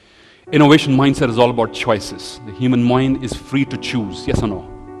Innovation mindset is all about choices. The human mind is free to choose, yes or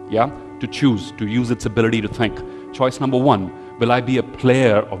no? Yeah? To choose, to use its ability to think. Choice number one, will I be a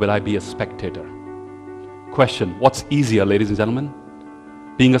player or will I be a spectator? Question, what's easier, ladies and gentlemen?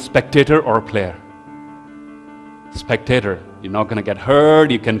 Being a spectator or a player? Spectator, you're not going to get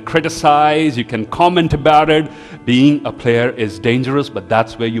hurt, you can criticize, you can comment about it. Being a player is dangerous, but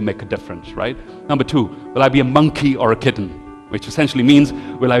that's where you make a difference, right? Number two, will I be a monkey or a kitten? Which essentially means,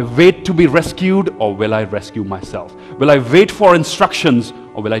 will I wait to be rescued or will I rescue myself? Will I wait for instructions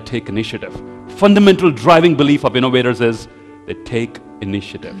or will I take initiative? Fundamental driving belief of innovators is they take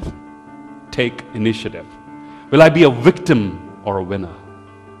initiative. Take initiative. Will I be a victim or a winner?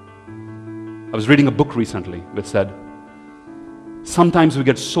 I was reading a book recently which said, sometimes we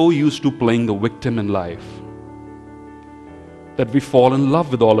get so used to playing the victim in life that we fall in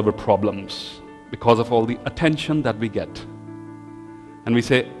love with all of our problems because of all the attention that we get. And we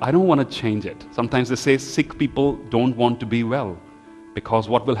say, I don't want to change it. Sometimes they say sick people don't want to be well because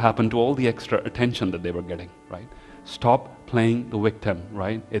what will happen to all the extra attention that they were getting, right? Stop playing the victim,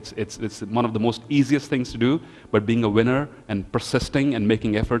 right? It's one of the most easiest things to do, but being a winner and persisting and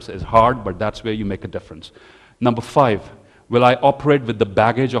making efforts is hard, but that's where you make a difference. Number five, will I operate with the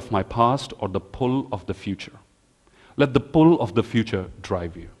baggage of my past or the pull of the future? Let the pull of the future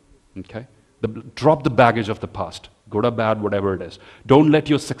drive you, okay? Drop the baggage of the past, good or bad, whatever it is. Don't let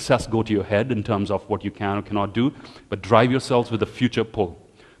your success go to your head in terms of what you can or cannot do, but drive yourselves with the future pull.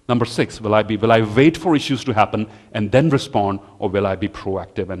 Number six, will I wait for issues to happen and then respond, or will I be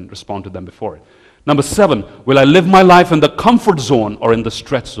proactive and respond to them before it? Number seven, will I live my life in the comfort zone or in the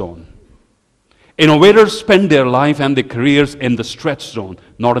stretch zone? Innovators spend their life and their careers in the stretch zone,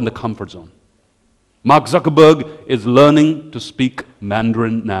 not in the comfort zone. Mark Zuckerberg is learning to speak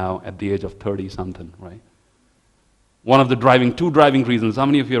Mandarin now at the age of 30-something, right? One of the two driving reasons, how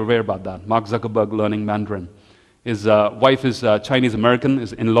many of you are aware about that? Mark Zuckerberg learning Mandarin. His wife is Chinese-American,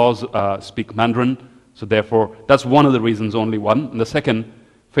 his in-laws speak Mandarin, so therefore, that's one of the reasons, only one. And the second,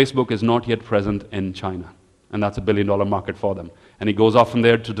 Facebook is not yet present in China, and that's $1 billion market for them. And he goes off from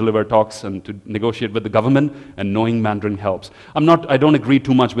there to deliver talks and to negotiate with the government, and knowing Mandarin helps. I don't agree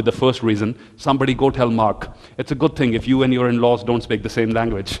too much with the first reason. Somebody go tell Mark, it's a good thing if you and your in-laws don't speak the same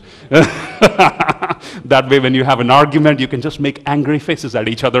language. That way, when you have an argument, you can just make angry faces at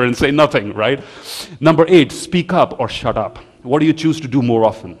each other and say nothing, right? Number eight, speak up or shut up. What do you choose to do more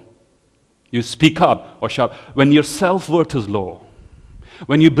often? You speak up or shut up. When your self-worth is low,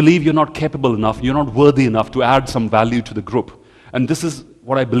 when you believe you're not capable enough, you're not worthy enough to add some value to the group. And this is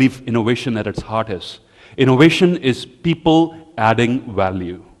what I believe innovation at its heart is. Innovation is people adding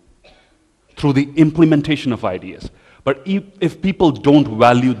value through the implementation of ideas. But if people don't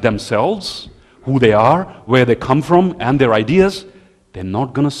value themselves, who they are, where they come from, and their ideas, they're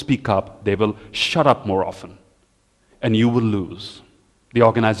not going to speak up. They will shut up more often. And you will lose. The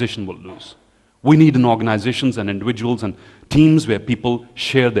organization will lose. We need in organizations and individuals and teams where people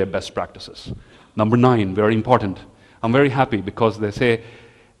share their best practices. Number 9, very important. I'm very happy because they say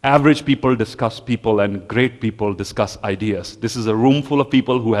average people discuss people and great people discuss ideas. This is a room full of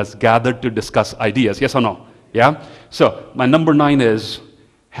people who has gathered to discuss ideas. Yes or no? Yeah? So, my number 9 is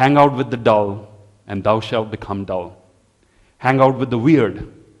hang out with the dull and thou shalt become dull. Hang out with the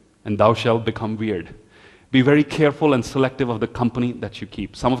weird and thou shalt become weird. Be very careful and selective of the company that you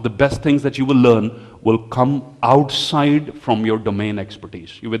keep. Some of the best things that you will learn will come outside from your domain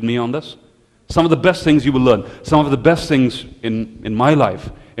expertise. You with me on this? Some of the best things you will learn, some of the best things in my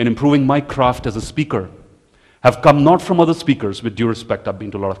life, in improving my craft as a speaker, have come not from other speakers. With due respect, I've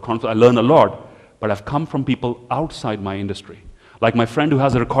been to a lot of conferences, I learn a lot, but have come from people outside my industry. Like my friend who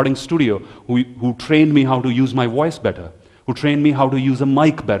has a recording studio, who trained me how to use my voice better, who trained me how to use a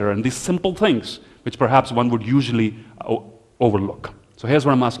mic better, and these simple things, which perhaps one would usually overlook. So here's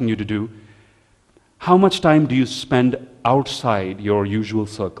what I'm asking you to do. How much time do you spend outside your usual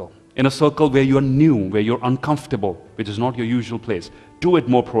circle? In a circle where you're new, where you're uncomfortable, which is not your usual place. Do it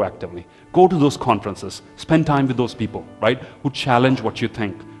more proactively. Go to those conferences. Spend time with those people, right? Who challenge what you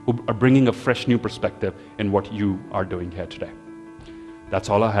think, who are bringing a fresh new perspective in what you are doing here today. That's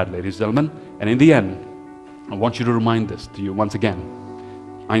all I had, ladies and gentlemen. And in the end, I want you to remind this to you once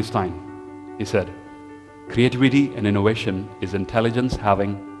again. Einstein, he said, creativity and innovation is intelligence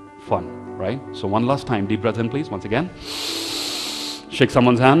having fun, right? So one last time, deep breath in please, once again. Shake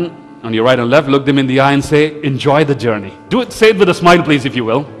someone's hand on your right and left, look them in the eye and say, enjoy the journey. Do it, say it with a smile please, if you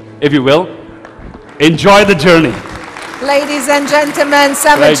will. If you will. Enjoy the journey. Ladies and gentlemen,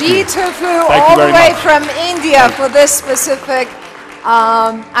 Samajit Tofu, all the way from India for this specific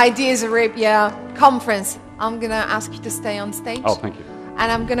Ideas Arabia conference. I'm going to ask you to stay on stage. Oh, thank you.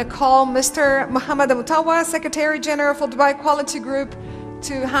 And I'm going to call Mr. Muhammad Mutawa, Secretary General for Dubai Quality Group,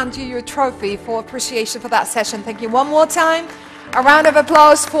 to hand you your trophy for appreciation for that session. Thank you one more time. A round of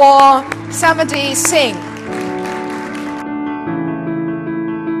applause for Samadhi Singh.